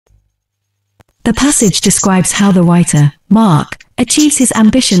The passage describes how the writer, Mark, achieves his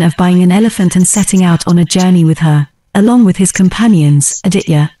ambition of buying an elephant and setting out on a journey with her, along with his companions,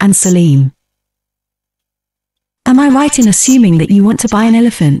 Aditya and Salim. Am I right in assuming that you want to buy an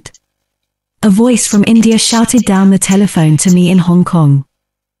elephant? A voice from India shouted down the telephone to me in Hong Kong.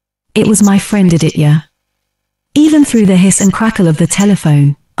 It was my friend Aditya. Even through the hiss and crackle of the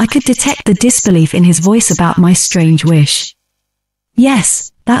telephone, I could detect the disbelief in his voice about my strange wish.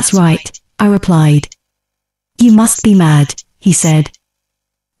 Yes, that's right, I replied. You must be mad, he said.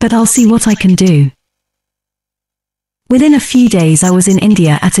 But I'll see what I can do. Within a few days I was in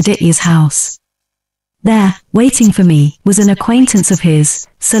India at Aditya's house. There, waiting for me, was an acquaintance of his,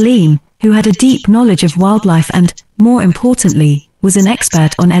 Salim, who had a deep knowledge of wildlife and, more importantly, was an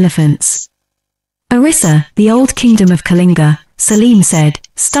expert on elephants. Orissa, the old kingdom of Kalinga, Salim said,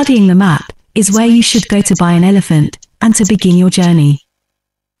 studying the map, is where you should go to buy an elephant, and to begin your journey.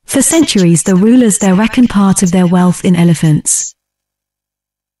 For centuries the rulers there reckoned part of their wealth in elephants.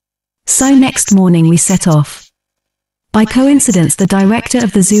 So next morning we set off. By coincidence the director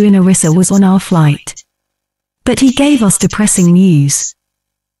of the zoo in Orissa was on our flight. But he gave us depressing news.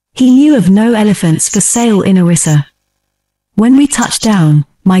 He knew of no elephants for sale in Orissa. When we touched down,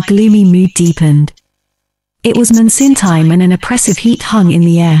 my gloomy mood deepened. It was monsoon time and an oppressive heat hung in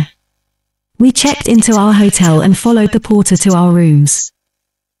the air. We checked into our hotel and followed the porter to our rooms.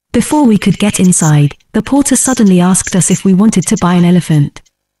 Before we could get inside, the porter suddenly asked us if we wanted to buy an elephant.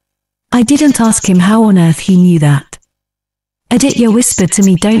 I didn't ask him how on earth he knew that. Aditya whispered to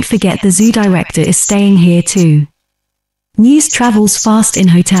me, don't forget the zoo director is staying here too. News travels fast in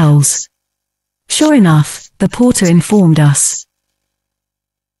hotels. Sure enough, the porter informed us.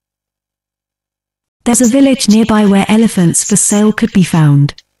 There's a village nearby where elephants for sale could be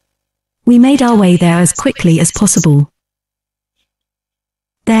found. We made our way there as quickly as possible.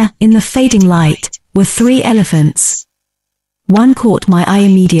 There, in the fading light, were 3 elephants. One caught my eye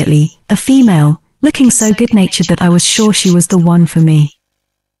immediately, a female, looking so good-natured that I was sure she was the one for me.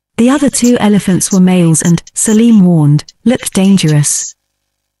 The other 2 elephants were males and, Salim warned, looked dangerous.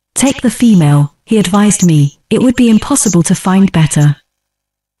 Take the female, he advised me, it would be impossible to find better.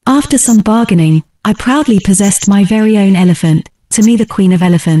 After some bargaining, I proudly possessed my very own elephant, to me the Queen of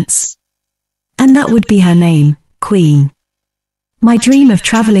Elephants. And that would be her name, Queen. My dream of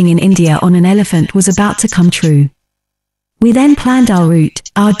traveling in India on an elephant was about to come true. We then planned our route.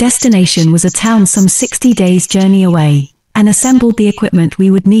 Our destination was a town some 60 days' journey away, and assembled the equipment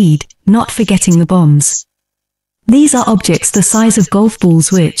we would need, not forgetting the bombs. These are objects the size of golf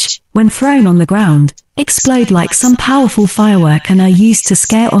balls which, when thrown on the ground, explode like some powerful firework and are used to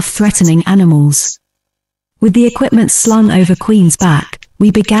scare off threatening animals. With the equipment slung over Queen's back, we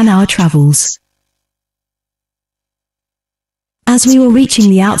began our travels. As we were reaching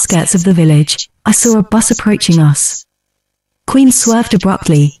the outskirts of the village, I saw a bus approaching us. Queen swerved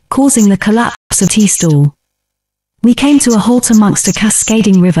abruptly, causing the collapse of tea stall. We came to a halt amongst a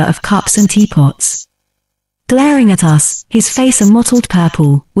cascading river of cups and teapots. Glaring at us, his face a mottled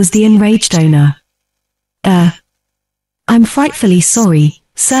purple, was the enraged owner. I'm frightfully sorry,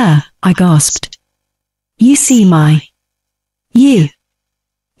 sir, I gasped. You see my... You!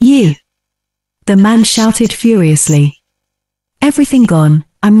 The man shouted furiously. Everything gone,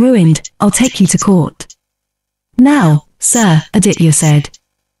 I'm ruined, I'll take you to court. Now, sir, Aditya said.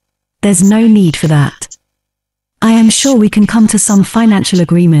 There's no need for that. I am sure we can come to some financial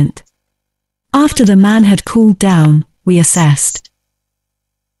agreement. After the man had cooled down, we assessed.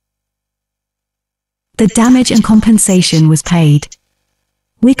 The damage and compensation was paid.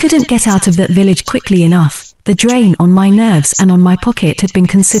 We couldn't get out of that village quickly enough. The drain on my nerves and on my pocket had been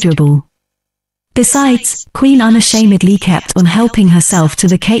considerable. Besides, Queen unashamedly kept on helping herself to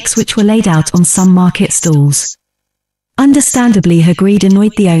the cakes which were laid out on some market stalls. Understandably her greed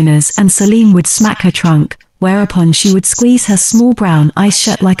annoyed the owners and Salim would smack her trunk, whereupon she would squeeze her small brown eyes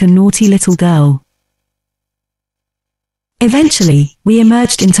shut like a naughty little girl. Eventually, we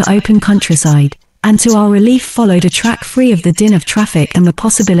emerged into open countryside, and to our relief followed a track free of the din of traffic and the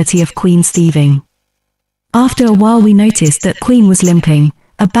possibility of Queen's thieving. After a while we noticed that Queen was limping,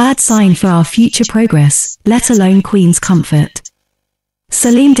 a bad sign for our future progress, let alone Queen's comfort.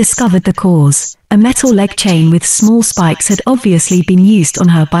 Salim discovered the cause. A metal leg chain with small spikes had obviously been used on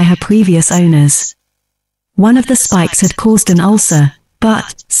her by her previous owners. One of the spikes had caused an ulcer,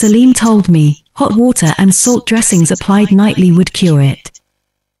 but, Salim told me, hot water and salt dressings applied nightly would cure it.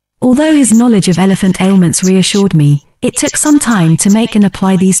 Although his knowledge of elephant ailments reassured me, it took some time to make and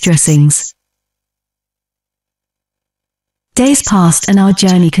apply these dressings. Days passed and our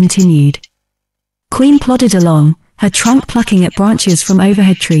journey continued. Queen plodded along, her trunk plucking at branches from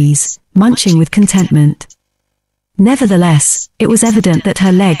overhead trees, munching with contentment. Nevertheless, it was evident that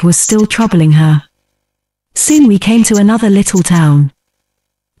her leg was still troubling her. Soon we came to another little town.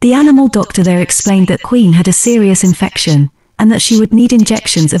 The animal doctor there explained that Queen had a serious infection, and that she would need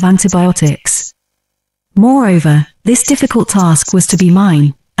injections of antibiotics. Moreover, this difficult task was to be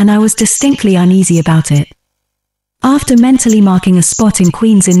mine, and I was distinctly uneasy about it. After mentally marking a spot in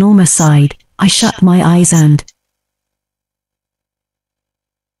Queen's enormous side, I shut my eyes and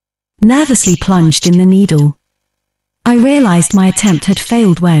nervously plunged in the needle. I realized my attempt had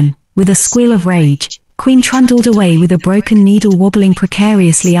failed when, with a squeal of rage, Queen trundled away with a broken needle wobbling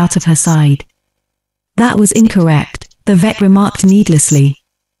precariously out of her side. That was incorrect, the vet remarked needlessly.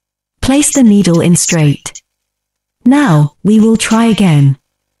 Place the needle in straight. Now, we will try again.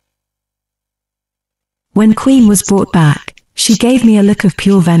 When Queen was brought back, she gave me a look of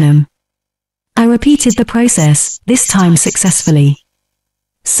pure venom. I repeated the process, this time successfully.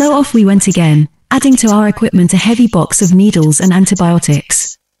 So off we went again, adding to our equipment a heavy box of needles and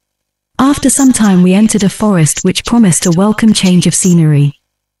antibiotics. After some time we entered a forest which promised a welcome change of scenery.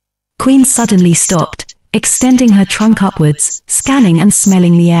 Queen suddenly stopped, extending her trunk upwards, scanning and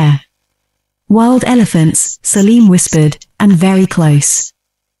smelling the air. Wild elephants, Salim whispered, and very close.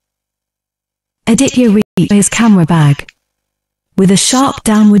 Aditya reached for his camera bag. With a sharp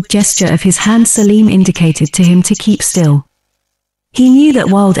downward gesture of his hand, Salim indicated to him to keep still. He knew that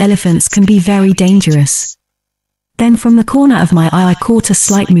wild elephants can be very dangerous. Then from the corner of my eye I caught a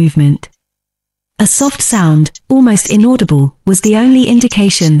slight movement. A soft sound, almost inaudible, was the only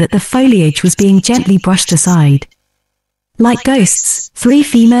indication that the foliage was being gently brushed aside. Like ghosts, 3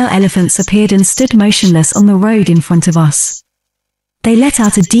 female elephants appeared and stood motionless on the road in front of us. They let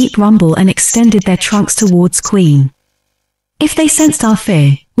out a deep rumble and extended their trunks towards Queen. If they sensed our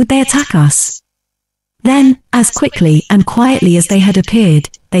fear, would they attack us? Then, as quickly and quietly as they had appeared,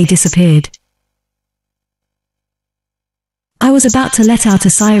 they disappeared. I was about to let out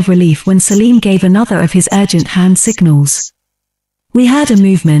a sigh of relief when Salim gave another of his urgent hand signals. We heard a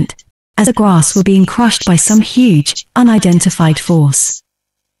movement, as the grass were being crushed by some huge, unidentified force.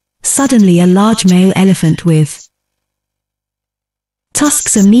 Suddenly a large male elephant with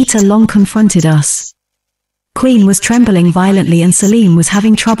tusks a meter long confronted us. Queen was trembling violently and Salim was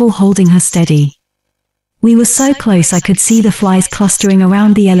having trouble holding her steady. We were so close I could see the flies clustering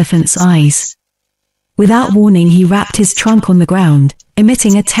around the elephant's eyes. Without warning he wrapped his trunk on the ground,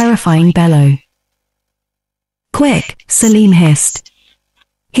 emitting a terrifying bellow. Quick, Salim hissed.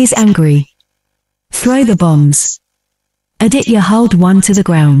 He's angry. Throw the bombs. Aditya hurled one to the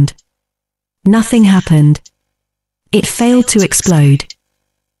ground. Nothing happened. It failed to explode.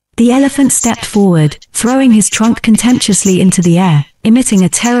 The elephant stepped forward, throwing his trunk contemptuously into the air, emitting a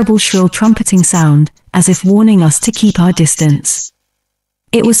terrible shrill trumpeting sound, as if warning us to keep our distance.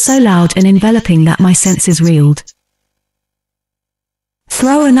 It was so loud and enveloping that my senses reeled.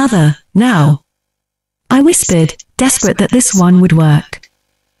 Throw another, now! I whispered, desperate that this one would work.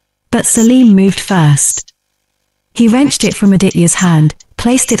 But Salim moved first. He wrenched it from Aditya's hand,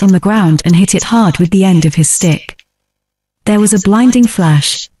 placed it on the ground and hit it hard with the end of his stick. There was a blinding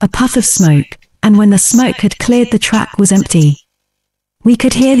flash, a puff of smoke, and when the smoke had cleared the track was empty. We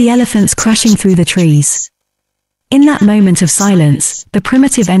could hear the elephants crashing through the trees. In that moment of silence, the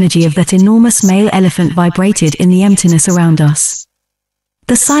primitive energy of that enormous male elephant vibrated in the emptiness around us.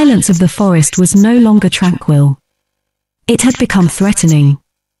 The silence of the forest was no longer tranquil. It had become threatening.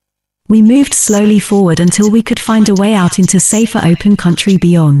 We moved slowly forward until we could find a way out into safer open country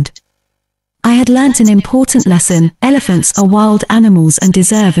beyond. I had learnt an important lesson: elephants are wild animals and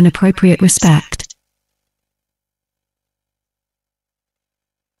deserve an appropriate respect.